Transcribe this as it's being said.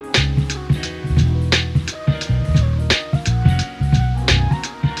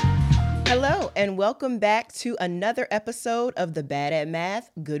and welcome back to another episode of the Bad at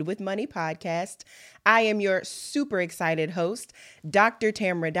Math, Good with Money podcast. I am your super excited host, Dr.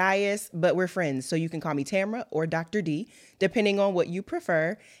 Tamara Dias, but we're friends, so you can call me Tamara or Dr. D, depending on what you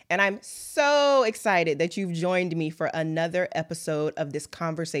prefer. And I'm so excited that you've joined me for another episode of this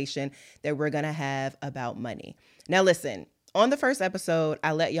conversation that we're going to have about money. Now, listen. On the first episode,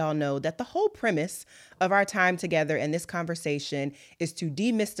 I let y'all know that the whole premise of our time together in this conversation is to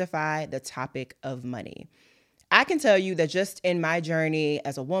demystify the topic of money. I can tell you that just in my journey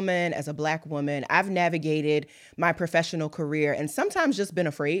as a woman, as a Black woman, I've navigated my professional career and sometimes just been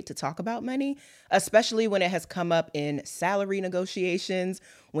afraid to talk about money, especially when it has come up in salary negotiations,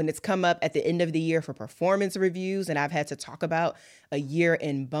 when it's come up at the end of the year for performance reviews, and I've had to talk about a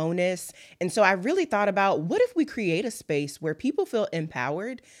year-end bonus. And so I really thought about, what if we create a space where people feel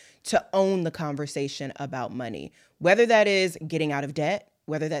empowered to own the conversation about money, whether that is getting out of debt,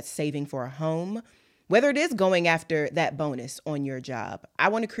 whether that's saving for a home, whether it is going after that bonus on your job. I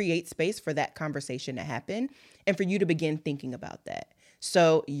want to create space for that conversation to happen and for you to begin thinking about that.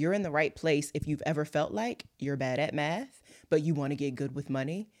 So you're in the right place if you've ever felt like you're bad at math, but you want to get good with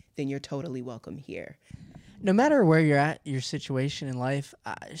money, then you're totally welcome here. No matter where you're at, your situation in life,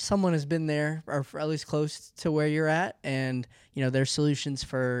 someone has been there or at least close to where you're at. And, there's solutions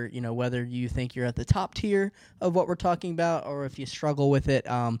for, whether you think you're at the top tier of what we're talking about or if you struggle with it,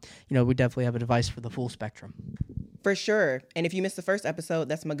 we definitely have a device for the full spectrum. For sure. And if you missed the first episode,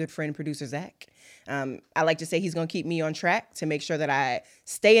 that's my good friend, producer Zach. I like to say he's going to keep me on track to make sure that I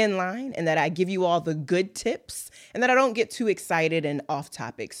stay in line and that I give you all the good tips and that I don't get too excited and off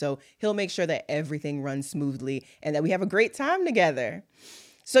topic. So he'll make sure that everything runs smoothly and that we have a great time together.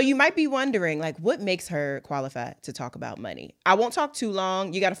 So you might be wondering, what makes her qualified to talk about money? I won't talk too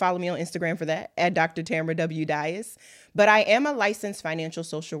long. You got to follow me on Instagram for that, at Dr. Tamara W. Dias. But I am a licensed financial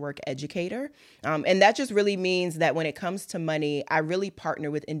social work educator. And that just really means that when it comes to money, I really partner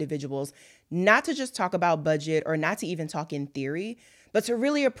with individuals not to just talk about budget or not to even talk in theory, but to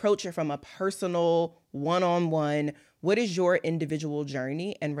really approach it from a personal, one-on-one, what is your individual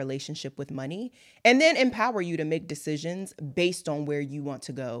journey and relationship with money? And then empower you to make decisions based on where you want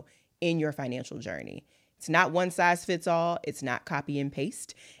to go in your financial journey. It's not one size fits all. It's not copy and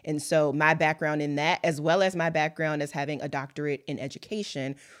paste. And so my background in that, as well as my background as having a doctorate in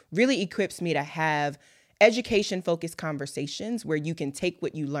education, really equips me to have education-focused conversations where you can take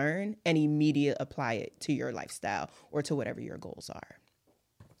what you learn and immediately apply it to your lifestyle or to whatever your goals are.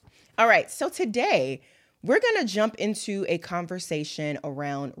 All right, so today, we're going to jump into a conversation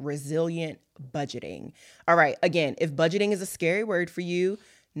around resilient budgeting. All right, again, if budgeting is a scary word for you,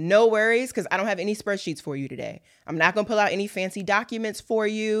 no worries, because I don't have any spreadsheets for you today. I'm not going to pull out any fancy documents for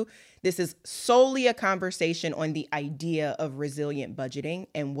you. This is solely a conversation on the idea of resilient budgeting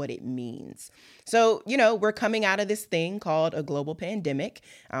and what it means. So, we're coming out of this thing called a global pandemic.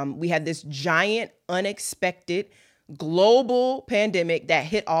 We had this giant, unexpected global pandemic that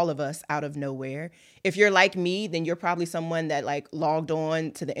hit all of us out of nowhere. If you're like me, then you're probably someone that logged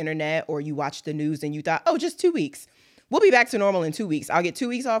on to the internet or you watched the news and you thought, oh, just 2 weeks. We'll be back to normal in 2 weeks. I'll get 2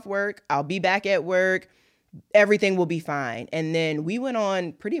 weeks off work. I'll be back at work. Everything will be fine. And then we went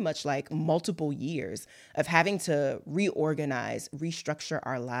on pretty much multiple years of having to reorganize, restructure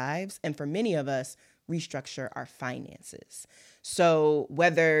our lives. And for many of us, restructure our finances. So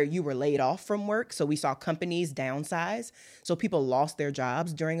whether you were laid off from work, so we saw companies downsize, so people lost their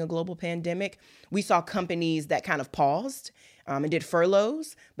jobs during a global pandemic. We saw companies that kind of paused and did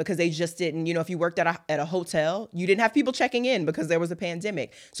furloughs because they just didn't, if you worked at a hotel, you didn't have people checking in because there was a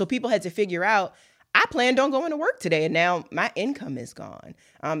pandemic. So people had to figure out, I planned on going to work today and now my income is gone.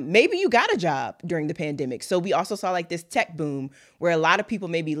 Maybe you got a job during the pandemic. So we also saw this tech boom where a lot of people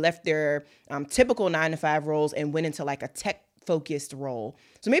maybe left their typical 9-to-5 roles and went into a tech focused role.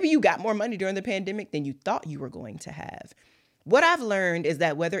 So maybe you got more money during the pandemic than you thought you were going to have. What I've learned is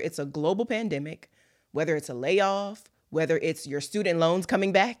that whether it's a global pandemic, whether it's a layoff, whether it's your student loans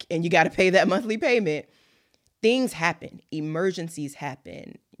coming back and you got to pay that monthly payment, things happen. Emergencies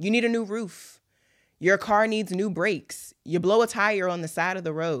happen. You need a new roof. Your car needs new brakes. You blow a tire on the side of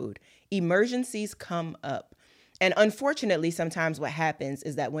the road. Emergencies come up. And unfortunately, sometimes what happens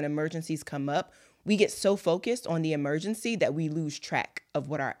is that when emergencies come up, we get so focused on the emergency that we lose track of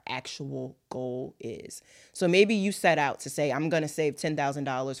what our actual goal is. So maybe you set out to say, I'm going to save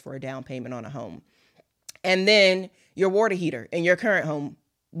 $10,000 for a down payment on a home. And then your water heater in your current home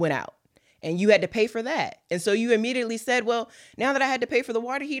went out. and you had to pay for that. And so you immediately said, well, now that I had to pay for the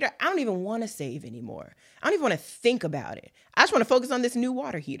water heater, I don't even want to save anymore. I don't even want to think about it. I just want to focus on this new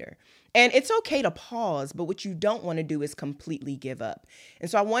water heater. And it's okay to pause, but what you don't want to do is completely give up. And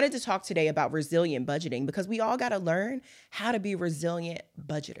so I wanted to talk today about resilient budgeting, because we all got to learn how to be resilient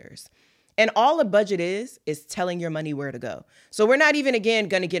budgeters. And all a budget is telling your money where to go. So we're not even, again,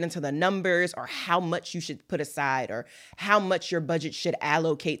 going to get into the numbers or how much you should put aside or how much your budget should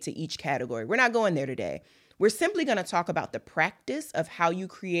allocate to each category. We're not going there today. We're simply going to talk about the practice of how you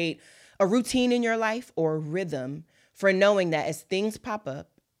create a routine in your life or a rhythm for knowing that as things pop up,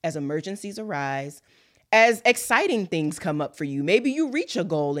 as emergencies arise, as exciting things come up for you, maybe you reach a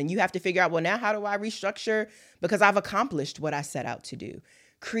goal and you have to figure out, well, now how do I restructure because I've accomplished what I set out to do?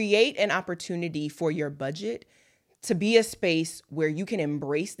 Create an opportunity for your budget to be a space where you can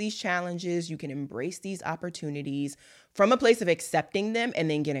embrace these challenges, you can embrace these opportunities from a place of accepting them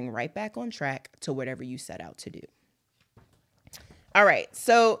and then getting right back on track to whatever you set out to do. All right,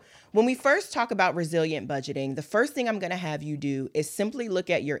 so when we first talk about resilient budgeting, the first thing I'm going to have you do is simply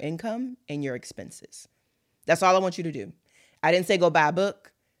look at your income and your expenses. That's all I want you to do. I didn't say go buy a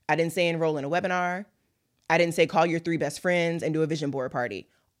book. I didn't say enroll in a webinar. I didn't say call your 3 best friends and do a vision board party.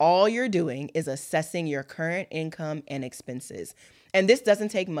 All you're doing is assessing your current income and expenses. And this doesn't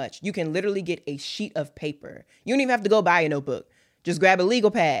take much. You can literally get a sheet of paper. You don't even have to go buy a notebook. Just grab a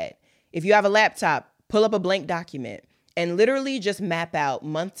legal pad. If you have a laptop, pull up a blank document and literally just map out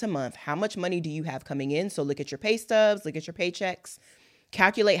month to month, how much money do you have coming in? So look at your pay stubs, look at your paychecks.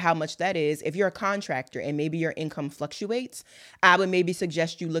 Calculate how much that is. If you're a contractor and maybe your income fluctuates, I would maybe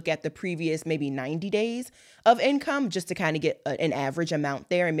suggest you look at the previous maybe 90 days of income just to kind of get an average amount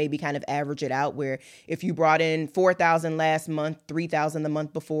there and maybe kind of average it out, where if you brought in $4,000 last month, $3,000 the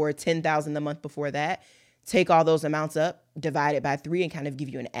month before, $10,000 the month before that, take all those amounts up, divide it by 3 and kind of give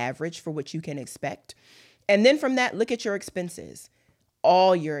you an average for what you can expect. And then from that, look at your expenses,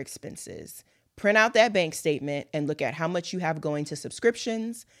 all your expenses. Print out that bank statement and look at how much you have going to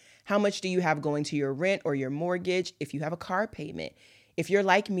subscriptions. How much do you have going to your rent or your mortgage? If you have a car payment, if you're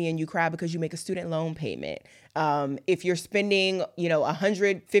like me and you cry because you make a student loan payment, if you're spending,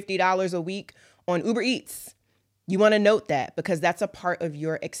 $150 a week on Uber Eats, you want to note that because that's a part of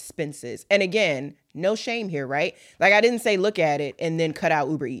your expenses. And again, no shame here, right? Like I didn't say look at it and then cut out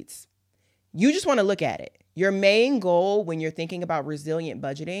Uber Eats. You just want to look at it. Your main goal when you're thinking about resilient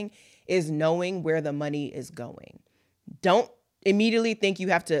budgeting is knowing where the money is going. Don't immediately think you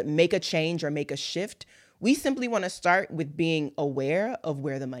have to make a change or make a shift. We simply want to start with being aware of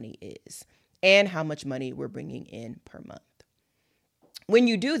where the money is and how much money we're bringing in per month. When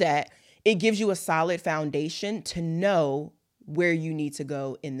you do that, it gives you a solid foundation to know where you need to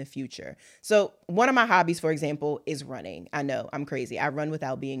go in the future. So one of my hobbies, for example, is running. I know I'm crazy. I run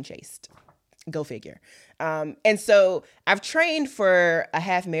without being chased. Go figure. And so I've trained for a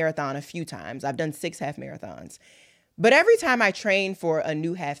half marathon a few times. I've done 6 half marathons. But every time I train for a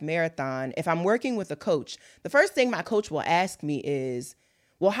new half marathon, if I'm working with a coach, the first thing my coach will ask me is,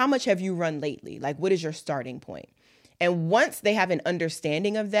 well, how much have you run lately? Like, what is your starting point? And once they have an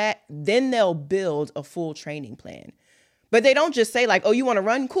understanding of that, then they'll build a full training plan. But they don't just say like, oh, you want to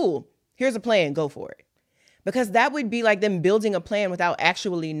run? Cool. Here's a plan. Go for it. Because that would be like them building a plan without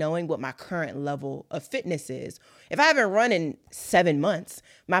actually knowing what my current level of fitness is. If I haven't run in 7 months,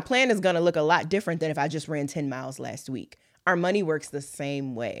 my plan is going to look a lot different than if I just ran 10 miles last week. Our money works the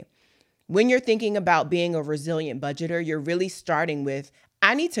same way. When you're thinking about being a resilient budgeter, you're really starting with,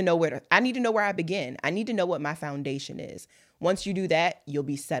 I need to know where I begin. I need to know what my foundation is. Once you do that, you'll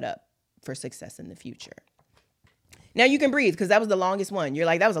be set up for success in the future. Now you can breathe because that was the longest one. You're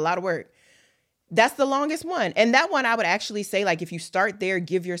like, that was a lot of work. That's the longest one. And that one I would actually say, like, if you start there,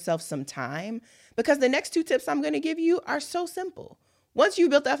 give yourself some time because the next 2 tips I'm going to give you are so simple. Once you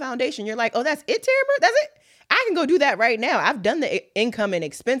built that foundation, you're like, oh, that's it, Tamara? That's it? I can go do that right now. I've done the income and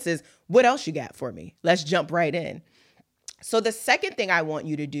expenses. What else you got for me? Let's jump right in. So the second thing I want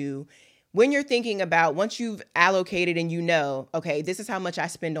you to do when you're thinking about once you've allocated and you know, okay, this is how much I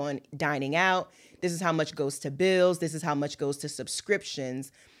spend on dining out. This is how much goes to bills. This is how much goes to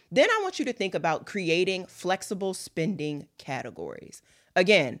subscriptions. Then I want you to think about creating flexible spending categories.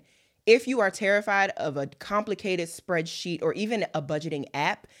 Again, if you are terrified of a complicated spreadsheet or even a budgeting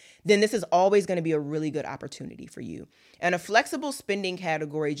app, then this is always going to be a really good opportunity for you. And a flexible spending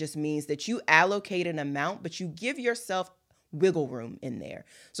category just means that you allocate an amount, but you give yourself wiggle room in there.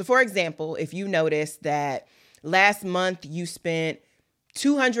 So for example, if you notice that last month you spent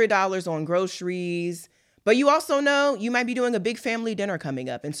 $200 on groceries, but you also know you might be doing a big family dinner coming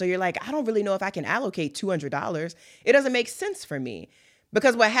up. And so you're like, I don't really know if I can allocate $200. It doesn't make sense for me.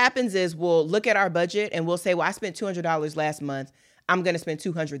 Because what happens is we'll look at our budget and we'll say, well, I spent $200 last month. I'm going to spend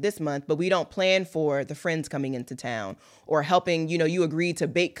 $200 this month, but we don't plan for the friends coming into town or helping, you agreed to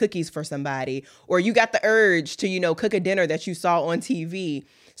bake cookies for somebody, or you got the urge to, cook a dinner that you saw on TV.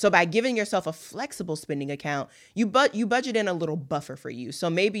 So by giving yourself a flexible spending account, you budget in a little buffer for you. So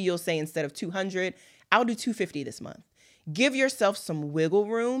maybe you'll say, instead of 200, I'll do 250 this month. Give yourself some wiggle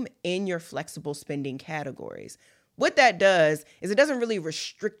room in your flexible spending categories. What that does is it doesn't really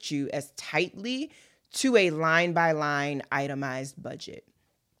restrict you as tightly to a line-by-line itemized budget.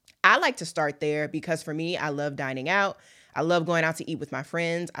 I like to start there because for me, I love dining out. I love going out to eat with my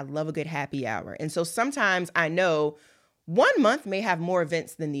friends. I love a good happy hour. And so sometimes I know one month may have more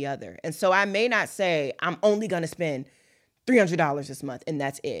events than the other. And so I may not say I'm only going to spend $300 this month and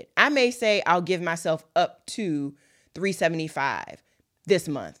that's it. I may say I'll give myself up to $375 this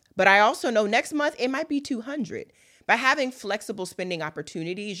month. But I also know next month it might be $200. By having flexible spending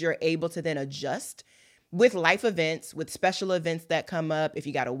opportunities, you're able to then adjust with life events, with special events that come up. If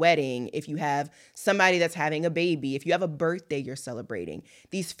you got a wedding, if you have somebody that's having a baby, if you have a birthday you're celebrating,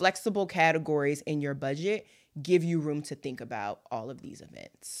 these flexible categories in your budget give you room to think about all of these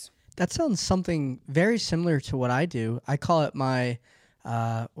events. That sounds something very similar to what I do. I call it my,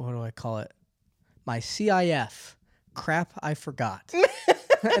 what do I call it? My CIF, crap I forgot.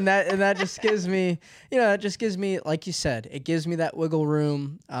 and that just gives me, like you said, it gives me that wiggle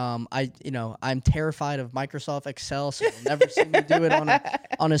room. I'm terrified of Microsoft Excel, so you'll never see me do it on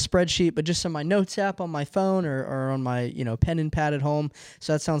a spreadsheet, but just on my notes app on my phone or on my, pen and pad at home.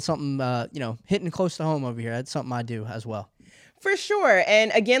 So that sounds something, hitting close to home over here. That's something I do as well. For sure.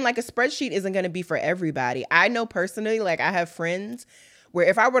 And again, like a spreadsheet isn't going to be for everybody. I know personally, like I have friends where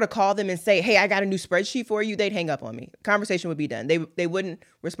if I were to call them and say, hey, I got a new spreadsheet for you, they'd hang up on me. Conversation would be done. They wouldn't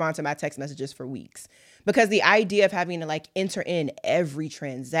respond to my text messages for weeks because the idea of having to like enter in every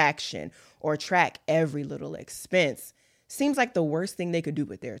transaction or track every little expense seems like the worst thing they could do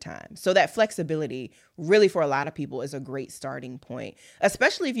with their time. So that flexibility really for a lot of people is a great starting point,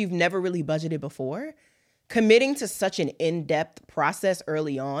 especially if you've never really budgeted before. Committing to such an in-depth process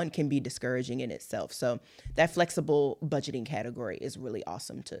early on can be discouraging in itself. So that flexible budgeting category is really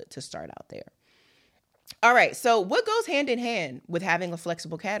awesome to start out there. All right, so what goes hand in hand with having a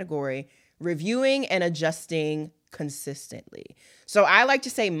flexible category? Reviewing and adjusting consistently. So I like to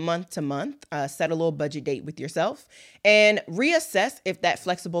say month to month, set a little budget date with yourself and reassess if that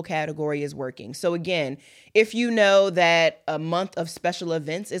flexible category is working. So again, if you know that a month of special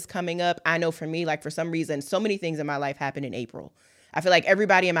events is coming up, I know for me, like for some reason, so many things in my life happen in April. I feel like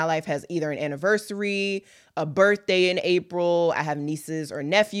everybody in my life has either an anniversary, a birthday in April. I have nieces or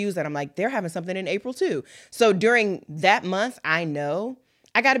nephews that I'm like, they're having something in April too. So during that month, I know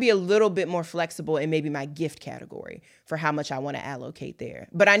I got to be a little bit more flexible in maybe my gift category for how much I want to allocate there.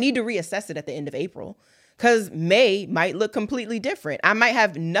 But I need to reassess it at the end of April because May might look completely different. I might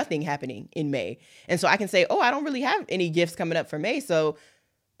have nothing happening in May. And so I can say, oh, I don't really have any gifts coming up for May. So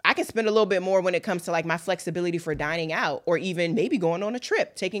I can spend a little bit more when it comes to like my flexibility for dining out or even maybe going on a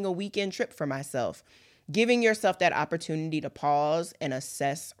trip, taking a weekend trip for myself. Giving yourself that opportunity to pause and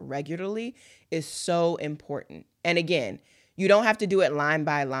assess regularly is so important. And again, you don't have to do it line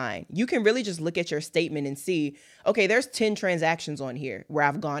by line. You can really just look at your statement and see, okay, there's 10 transactions on here where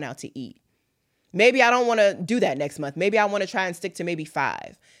I've gone out to eat. Maybe I don't want to do that next month. Maybe I want to try and stick to maybe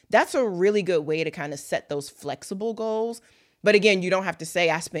 5. That's a really good way to kind of set those flexible goals. But again, you don't have to say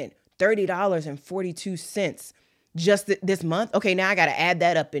I spent $30.42 just this month. Okay, now I got to add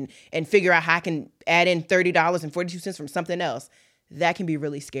that up and figure out how I can add in $30.42 from something else. That can be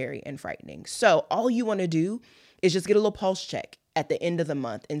really scary and frightening. So all you want to do is just get a little pulse check at the end of the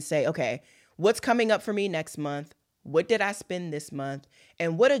month and say, okay, what's coming up for me next month? What did I spend this month?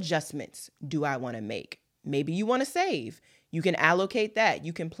 And what adjustments do I want to make? Maybe you want to save. You can allocate that.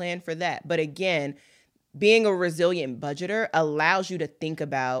 You can plan for that. But again, being a resilient budgeter allows you to think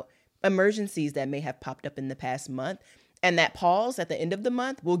about emergencies that may have popped up in the past month. And that pause at the end of the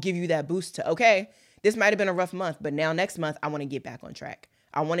month will give you that boost to, okay, this might have been a rough month, but now next month, I want to get back on track.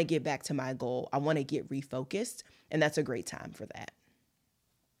 I want to get back to my goal. I want to get refocused. And that's a great time for that.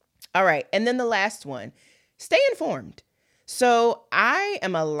 All right. And then the last one, stay informed. So I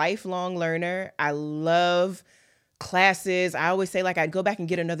am a lifelong learner. I love classes. I always say like I'd go back and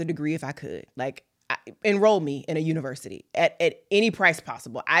get another degree if I could. Like enroll me in a university at any price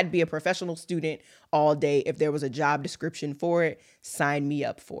possible. I'd be a professional student all day. If there was a job description for it, sign me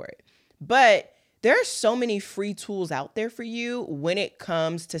up for it. But There are so many free tools out there for you when it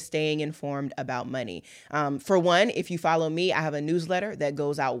comes to staying informed about money. For one, if you follow me, I have a newsletter that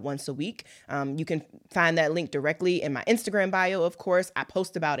goes out once a week. You can find that link directly in my Instagram bio, of course. I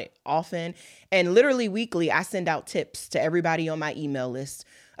post about it often. And literally weekly, I send out tips to everybody on my email list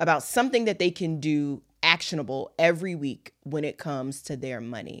about something that they can do actionable every week when it comes to their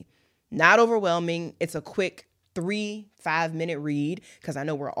money. Not overwhelming. It's a quick 3-5 minute read because I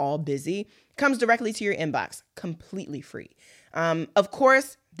know we're all busy. Comes directly to your inbox, completely free. Of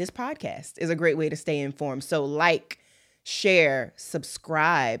course, this podcast is a great way to stay informed. So like, share,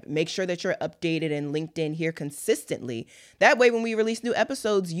 subscribe, make sure that you're updated and linked in here consistently. That way, when we release new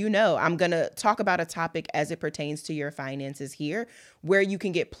episodes, you know I'm going to talk about a topic as it pertains to your finances here, where you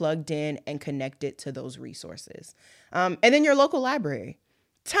can get plugged in and connected to those resources. And then your local library.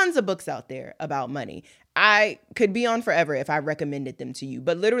 Tons of books out there about money. I could be on forever if I recommended them to you,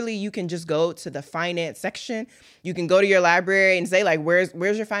 but literally you can just go to the finance section. You can go to your library and say like, where's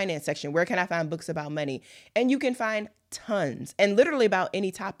your finance section? Where can I find books about money? And you can find tons, and literally about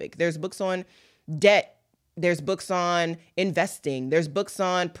any topic. There's books on debt. There's books on investing. There's books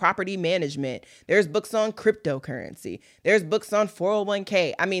on property management. There's books on cryptocurrency. There's books on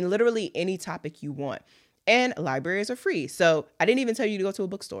 401k. I mean, literally any topic you want. And libraries are free. So I didn't even tell you to go to a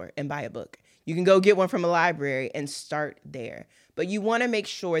bookstore and buy a book. You can go get one from a library and start there. But you want to make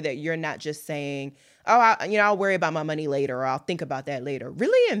sure that you're not just saying, oh, I'll worry about my money later, or I'll think about that later.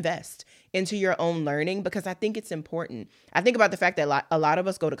 Really invest into your own learning, because I think it's important. I think about the fact that a lot of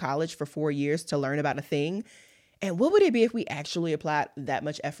us go to college for 4 years to learn about a thing. And what would it be if we actually applied that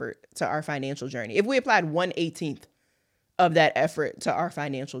much effort to our financial journey? If we applied 1/18 of that effort to our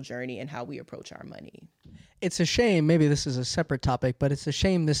financial journey and how we approach our money. It's a shame, maybe this is a separate topic, but it's a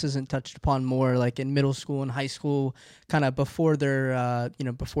shame this isn't touched upon more like in middle school and high school, kind of before they're,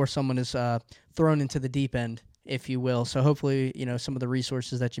 before someone is thrown into the deep end, if you will. So hopefully, some of the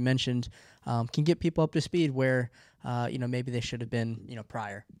resources that you mentioned can get people up to speed where, maybe they should have been,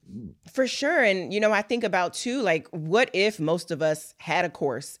 prior. For sure. And, I think about too, like, what if most of us had a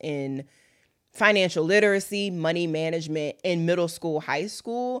course in financial literacy, money management in middle school, high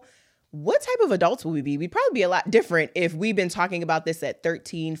school? What type of adults would we be? We'd probably be a lot different if we've been talking about this at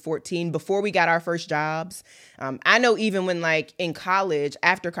 13, 14, before we got our first jobs. I know even when in college,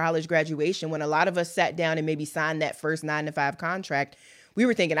 after college graduation, when a lot of us sat down and maybe signed that first 9-to-5 contract, we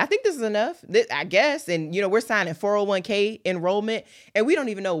were thinking, I think this is enough, I guess. And, we're signing 401k enrollment and we don't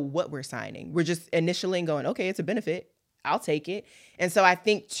even know what we're signing. We're just initially going, okay, it's a benefit. I'll take it. And so I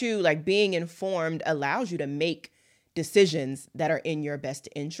think too, being informed allows you to make decisions that are in your best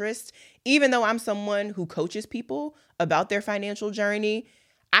interest. Even though I'm someone who coaches people about their financial journey,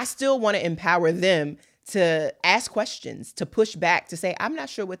 I still want to empower them to ask questions, to push back, to say, I'm not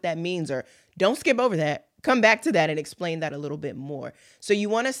sure what that means, or don't skip over that. Come back to that and explain that a little bit more. So you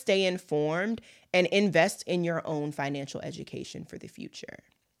want to stay informed and invest in your own financial education for the future.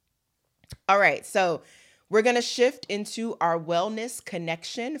 All right. So we're going to shift into our wellness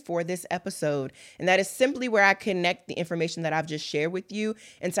connection for this episode. And that is simply where I connect the information that I've just shared with you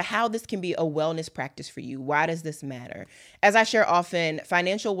into how this can be a wellness practice for you. Why does this matter? As I share often,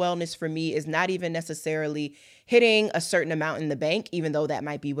 financial wellness for me is not even necessarily hitting a certain amount in the bank, even though that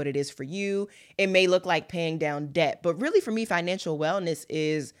might be what it is for you. It may look like paying down debt. But really for me, financial wellness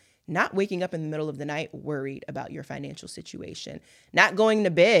is not waking up in the middle of the night worried about your financial situation, not going to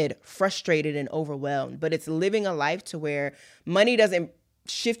bed frustrated and overwhelmed, but it's living a life to where money doesn't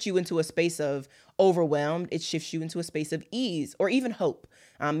shift you into a space of overwhelmed. It shifts you into a space of ease or even hope.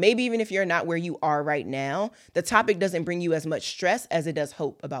 Maybe even if you're not where you are right now, the topic doesn't bring you as much stress as it does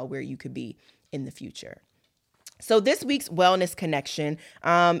hope about where you could be in the future. So this week's wellness connection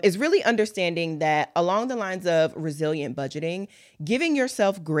is really understanding that along the lines of resilient budgeting, giving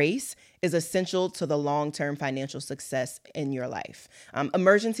yourself grace is essential to the long-term financial success in your life.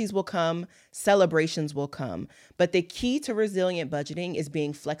 Emergencies will come, celebrations will come, but the key to resilient budgeting is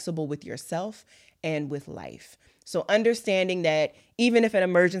being flexible with yourself and with life. So understanding that even if an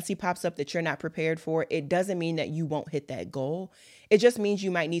emergency pops up that you're not prepared for, it doesn't mean that you won't hit that goal. It just means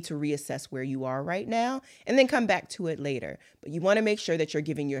you might need to reassess where you are right now and then come back to it later. But you want to make sure that you're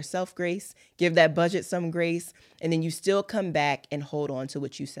giving yourself grace, give that budget some grace, and then you still come back and hold on to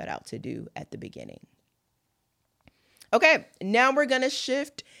what you set out to do at the beginning. Okay, now we're going to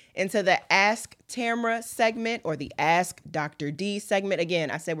shift into the Ask Tamara segment or the Ask Dr. D segment. Again,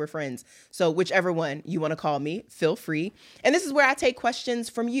 I said we're friends, so whichever one you want to call me, feel free. And this is where I take questions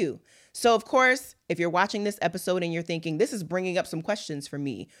from you. So of course, if you're watching this episode and you're thinking, this is bringing up some questions for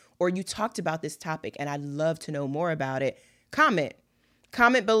me, or you talked about this topic and I'd love to know more about it, comment.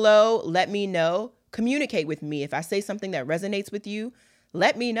 Comment below, let me know, communicate with me. If I say something that resonates with you,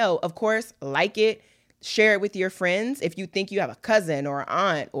 let me know. Of course, like it, share it with your friends. If you think you have a cousin or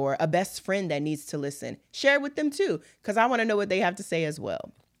aunt or a best friend that needs to listen, share it with them too, because I want to know what they have to say as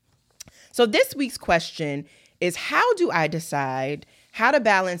well. So this week's question is, how do I decide how to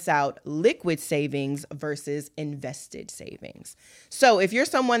balance out liquid savings versus invested savings? So if you're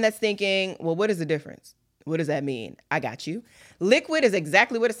someone that's thinking, well, what is the difference? What does that mean? I got you. Liquid is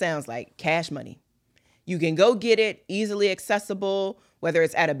exactly what it sounds like, cash money. You can go get it, easily accessible, whether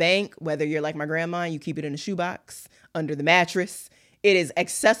it's at a bank, whether you're like my grandma and you keep it in a shoebox, under the mattress. It is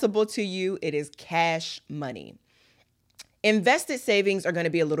accessible to you. It is cash money. Invested savings are going to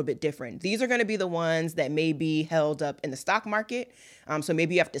be a little bit different. These are going to be the ones that may be held up in the stock market. So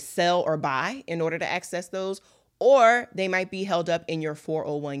maybe you have to sell or buy in order to access those, or they might be held up in your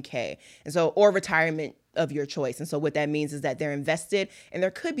 401k. And so, or retirement of your choice. And so what that means is that they're invested, and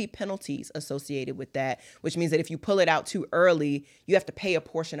there could be penalties associated with that, which means that if you pull it out too early, you have to pay a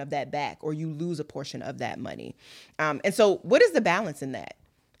portion of that back, or you lose a portion of that money. And so what is the balance in that?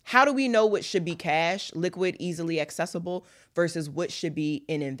 How do we know what should be cash, liquid, easily accessible versus what should be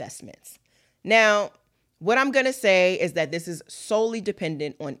in investments? Now, what I'm going to say is that this is solely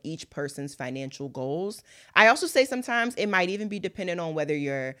dependent on each person's financial goals. I also say sometimes it might even be dependent on whether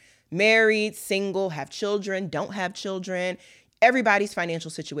you're married, single, have children, don't have children. Everybody's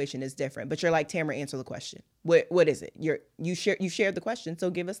financial situation is different, but you're like, Tamara, answer the question. What is it? You shared the question, so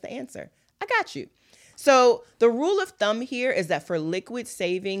give us the answer. I got you. So the rule of thumb here is that for liquid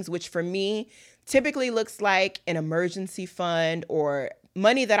savings, which for me typically looks like an emergency fund or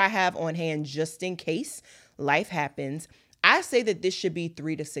money that I have on hand just in case life happens, I say that this should be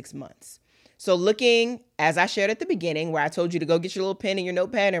 3 to 6 months. So looking, as I shared at the beginning, where I told you to go get your little pen and your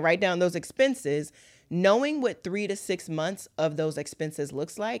notepad and write down those expenses, knowing what 3 to 6 months of those expenses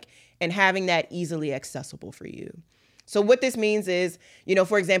looks like and having that easily accessible for you. So what this means is,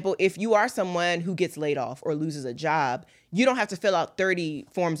 for example, if you are someone who gets laid off or loses a job, you don't have to fill out 30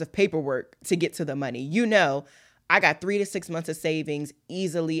 forms of paperwork to get to the money. I got 3 to 6 months of savings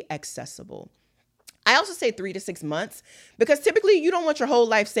easily accessible. I also say 3 to 6 months because typically you don't want your whole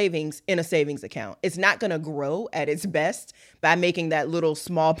life savings in a savings account. It's not going to grow at its best by making that little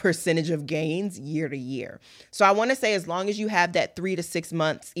small percentage of gains year to year. So I want to say as long as you have that 3 to 6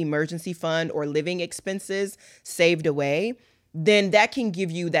 months emergency fund or living expenses saved away, then that can give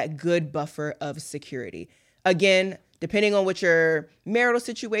you that good buffer of security. Again, depending on what your marital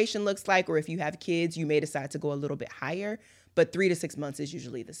situation looks like, or if you have kids, you may decide to go a little bit higher, but 3 to 6 months is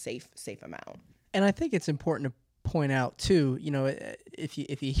usually the safe amount. And I think it's important to point out too, if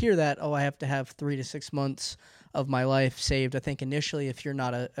you hear that, oh, I have to have 3 to 6 months of my life saved. I think initially, if you're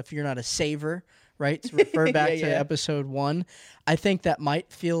not a saver, right, to refer back to episode 1, I think that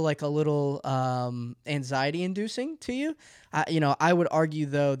might feel like a little anxiety inducing to you. I would argue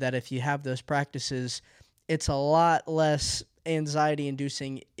though that if you have those practices, it's a lot less anxiety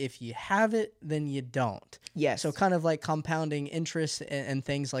inducing if you have it than you don't. Yes. So kind of like compounding interest and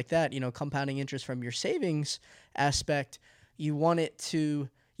things like that, compounding interest from your savings aspect, you want to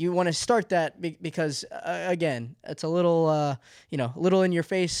start that because again, it's a little, little in your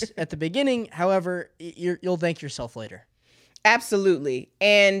face at the beginning. However, you'll thank yourself later. Absolutely.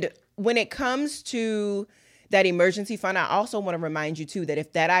 And when it comes to that emergency fund, I also want to remind you too, that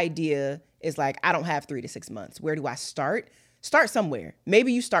if that idea is like, I don't have 3 to 6 months, where do I start? Start somewhere.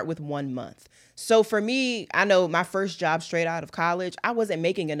 Maybe you start with 1 month. So for me, I know my first job straight out of college, I wasn't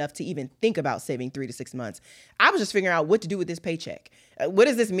making enough to even think about saving 3 to 6 months. I was just figuring out what to do with this paycheck. What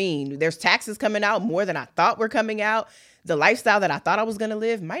does this mean? There's taxes coming out more than I thought were coming out. The lifestyle that I thought I was going to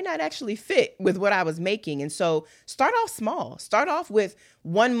live might not actually fit with what I was making. And so start off small. Start off with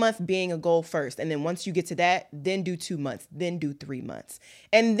 1 month being a goal first. And then once you get to that, then do 2 months, then do 3 months.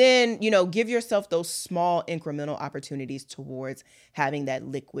 And then, give yourself those small incremental opportunities towards having that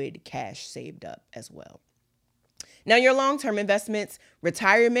liquid cash saved up as well. Now, your long-term investments,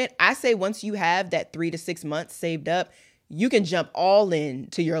 retirement, I say once you have that 3 to 6 months saved up, you can jump all in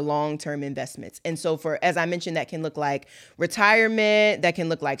to your long-term investments. And so as I mentioned, that can look like retirement, that can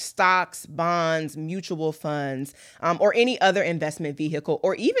look like stocks, bonds, mutual funds, or any other investment vehicle.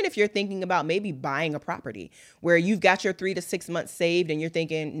 Or even if you're thinking about maybe buying a property where you've got your 3 to 6 months saved and you're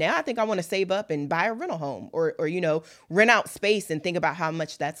thinking, now I think I want to save up and buy a rental home or rent out space and think about how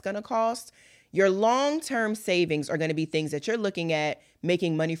much that's going to cost. Your long-term savings are going to be things that you're looking at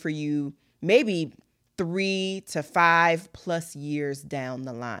making money for you maybe 3 to 5+ years down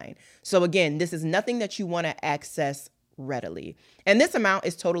the line. So again, this is nothing that you want to access readily. And this amount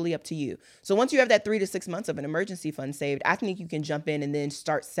is totally up to you. So once you have that 3 to 6 months of an emergency fund saved, I think you can jump in and then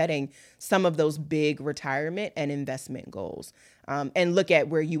start setting some of those big retirement and investment goals, and look at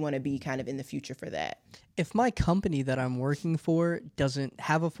where you want to be kind of in the future for that. If my company that I'm working for doesn't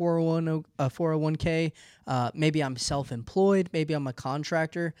have a 401k, maybe I'm self-employed, maybe I'm a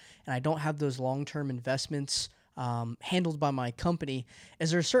contractor, and I don't have those long-term investments handled by my company, is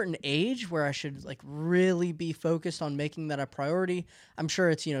there a certain age where I should like really be focused on making that a priority? I'm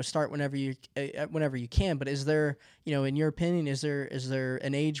sure it's, start whenever you can, but is there, in your opinion, is there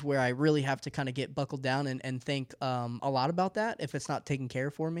an age where I really have to kind of get buckled down and think a lot about that if it's not taken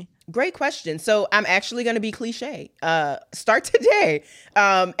care for me? Great question. So I'm actually going to be cliche. Start today.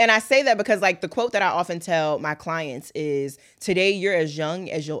 And I say that because like the quote that I often tell my clients is, today you're as young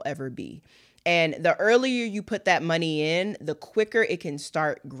as you'll ever be. And the earlier you put that money in, the quicker it can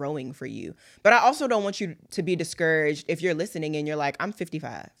start growing for you. But I also don't want you to be discouraged if you're listening and you're like, I'm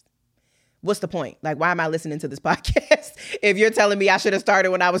 55. What's the point? Like, why am I listening to this podcast if you're telling me I should have started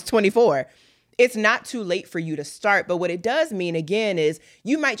when I was 24? It's not too late for you to start. But what it does mean, again, is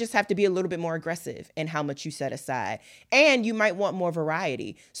you might just have to be a little bit more aggressive in how much you set aside. And you might want more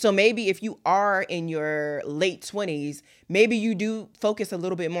variety. So maybe if you are in your late 20s, maybe you do focus a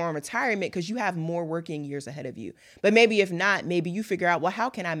little bit more on retirement because you have more working years ahead of you. But maybe if not, maybe you figure out, well, how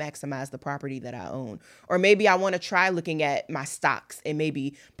can I maximize the property that I own? Or maybe I want to try looking at my stocks and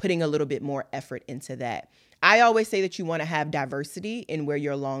maybe putting a little bit more effort into that. I always say that you want to have diversity in where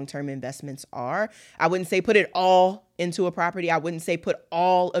your long-term investments are. I wouldn't say put it all into a property. I wouldn't say put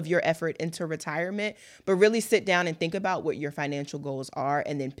all of your effort into retirement, but really sit down and think about what your financial goals are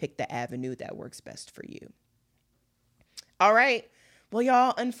and then pick the avenue that works best for you. All right. Well,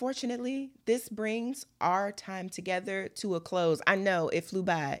 y'all, unfortunately, this brings our time together to a close. I know it flew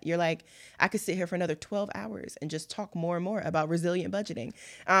by. You're like, I could sit here for another 12 hours and just talk more and more about resilient budgeting.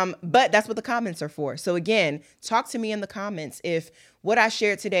 But that's what the comments are for. So again, talk to me in the comments if what I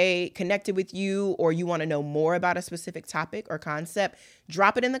shared today connected with you or you want to know more about a specific topic or concept.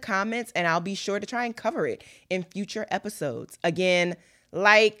 Drop it in the comments and I'll be sure to try and cover it in future episodes. Again,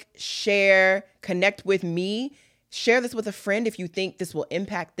 like, share, connect with me. Share this with a friend if you think this will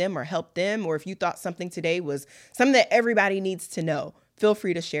impact them or help them, or if you thought something today was something that everybody needs to know. Feel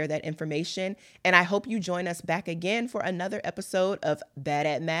free to share that information. And I hope you join us back again for another episode of Bad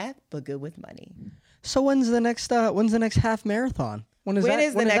at Math, but Good with Money. So when's the next half marathon? When is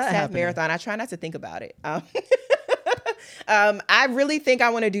the next half marathon? I try not to think about it. I really think I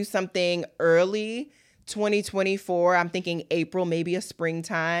want to do something early 2024. I'm thinking April, maybe a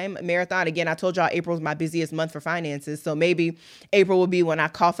springtime marathon. Again, I told y'all April is my busiest month for finances. So maybe April will be when I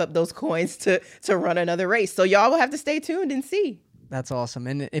cough up those coins to run another race. So y'all will have to stay tuned and see. That's awesome.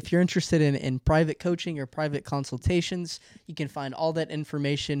 And if you're interested in private coaching or private consultations, you can find all that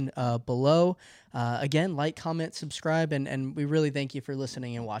information below. Again, like, comment, subscribe, and we really thank you for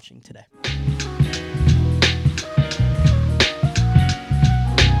listening and watching today.